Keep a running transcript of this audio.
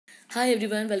Hi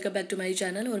everyone, welcome back to my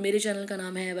channel. और मेरे channel का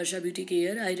नाम है वर्षा beauty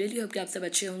care. I really hope कि आप सब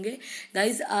अच्छे होंगे।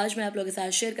 गाइज, आज मैं आप लोगों के साथ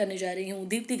शेयर करने जा रही हूँ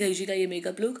दीप्ति घई जी का ये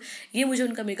मेकअप लुक। ये मुझे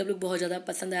उनका मेकअप लुक बहुत ज़्यादा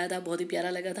पसंद आया था, बहुत ही प्यारा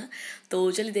लगा था।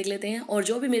 तो चलिए देख लेते हैं। और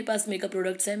जो भी मेरे पास मेकअप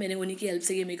प्रोडक्ट्स हैं, मैंने उन्हीं की हेल्प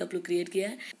से ये मेकअप लुक क्रिएट किया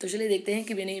है। तो चलिए देखते हैं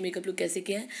कि मैंने ये मेकअप लुक कैसे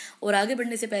किया है। और आगे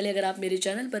बढ़ने से पहले अगर आप मेरे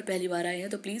चैनल पर पहली बार आए हैं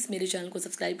तो प्लीज़ मेरे चैनल को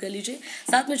सब्सक्राइब कर लीजिए।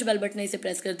 साथ में जो बेल बटन है इसे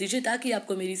प्रेस कर दीजिए ताकि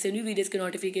आपको मेरी से न्यू वीडियोज़ की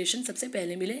नोटिफिकेशन सबसे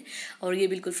पहले मिले। और ये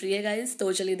बिल्कुल फ्री है गाइज।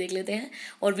 तो चलिए देख लेते हैं।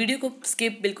 और वीडियो को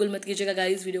स्किप बिल्कुल मत कीजिएगा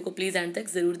गाइस, वीडियो को प्लीज़ एंड तक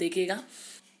ज़रूर देखिएगा।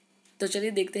 तो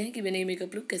चलिए देखते हैं कि मैंने ये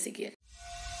मेकअप लुक कैसे किया है।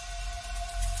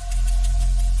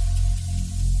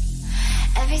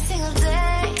 Every single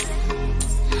day,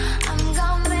 I'm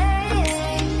gonna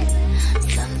make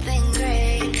something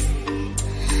great.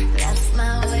 That's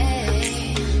my way.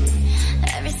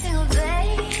 Every single day,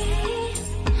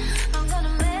 I'm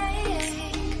gonna make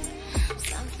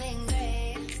something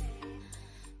great.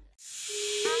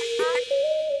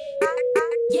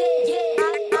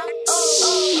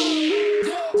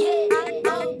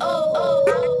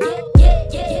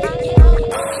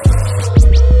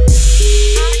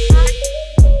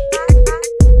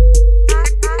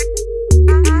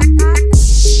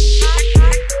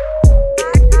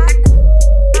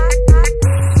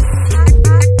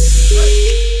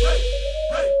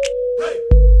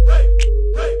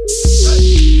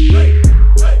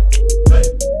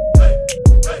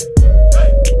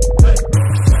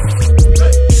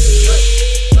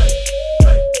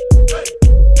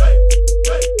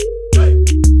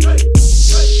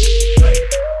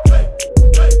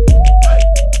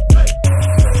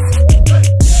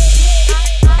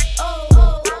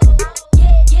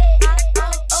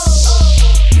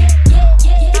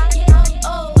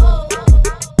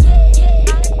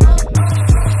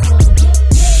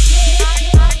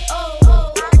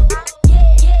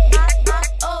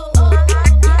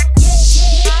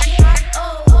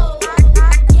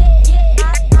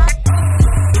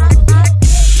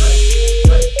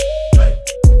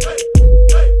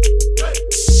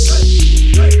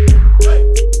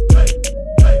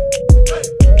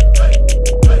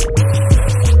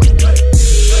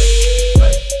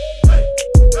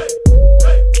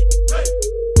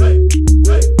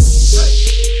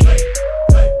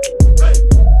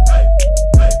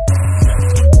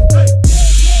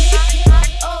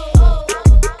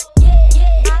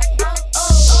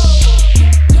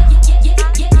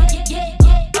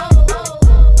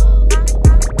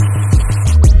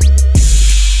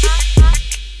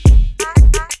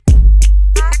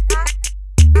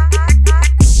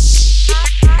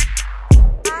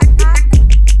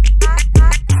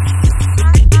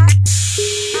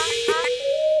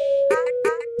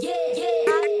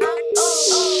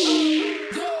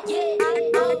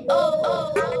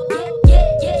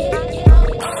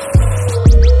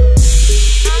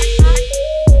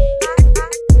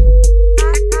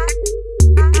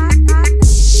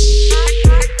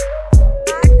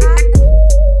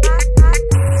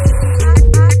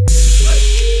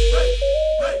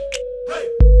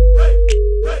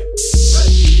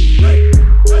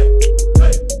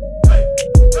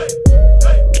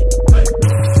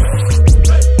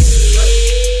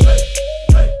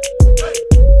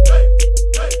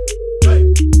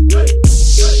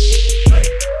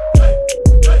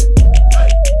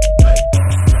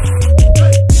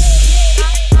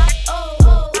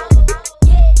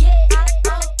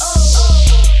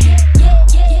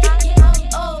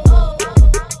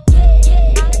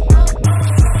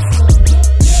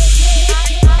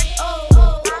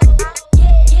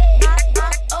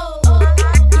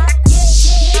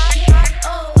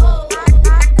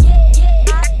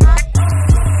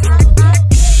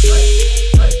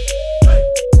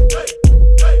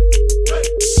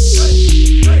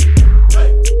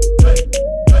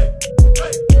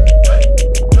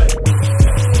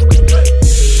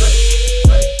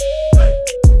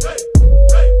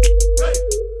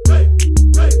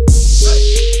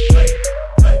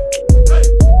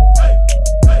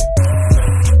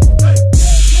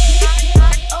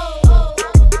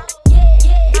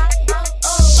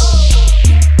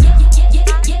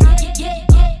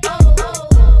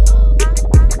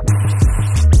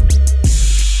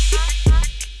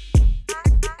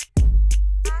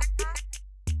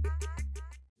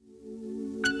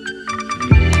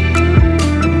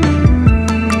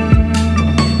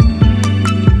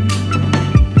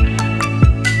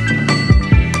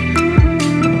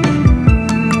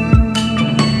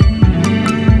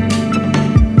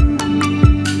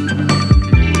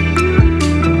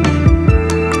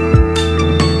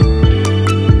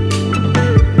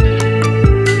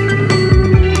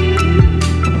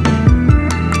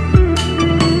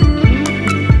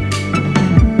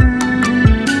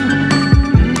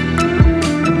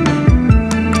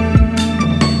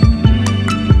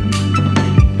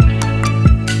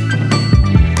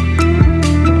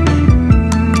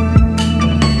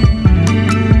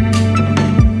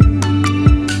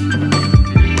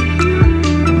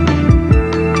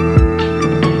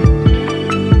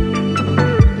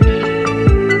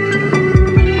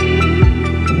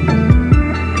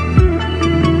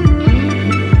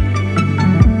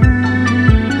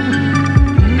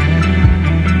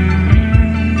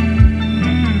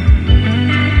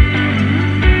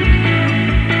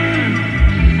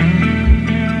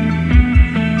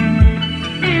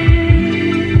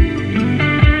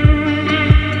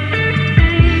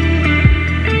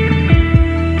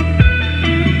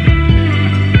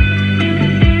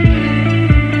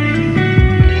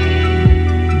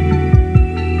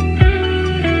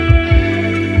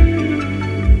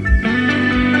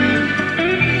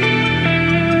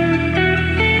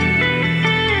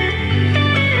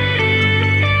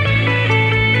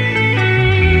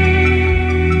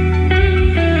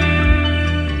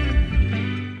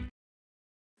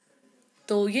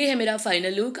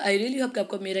 Final look. I really hope कि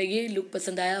आपको मेरा ये लुक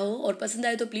पसंद आया हो, और पसंद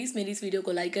आए तो प्लीज़ मेरी इस वीडियो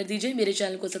को लाइक कर दीजिए, मेरे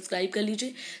चैनल को सब्सक्राइब कर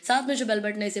लीजिए, साथ में जो बेल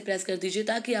बटन है इसे प्रेस कर दीजिए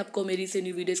ताकि आपको मेरी से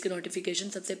न्यू वीडियोज़ के नोटिफिकेशन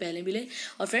सबसे पहले मिले।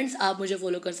 और फ्रेंड्स, आप मुझे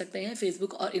फॉलो कर सकते हैं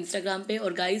फेसबुक और इंस्टाग्राम पे।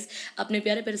 और गाइज, अपने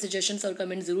प्यारे प्यारे सजेशंस और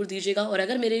कमेंट ज़रूर दीजिएगा, और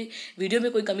अगर मेरे वीडियो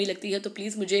में कोई कमी लगती है तो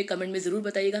प्लीज़ मुझे कमेंट में ज़रूर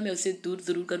बताइएगा, मैं उससे दूर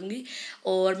ज़रूर करूँगी।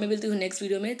 और मैं मिलती हूँ नेक्स्ट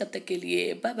वीडियो में, तब तक के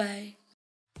लिए बाय बाय।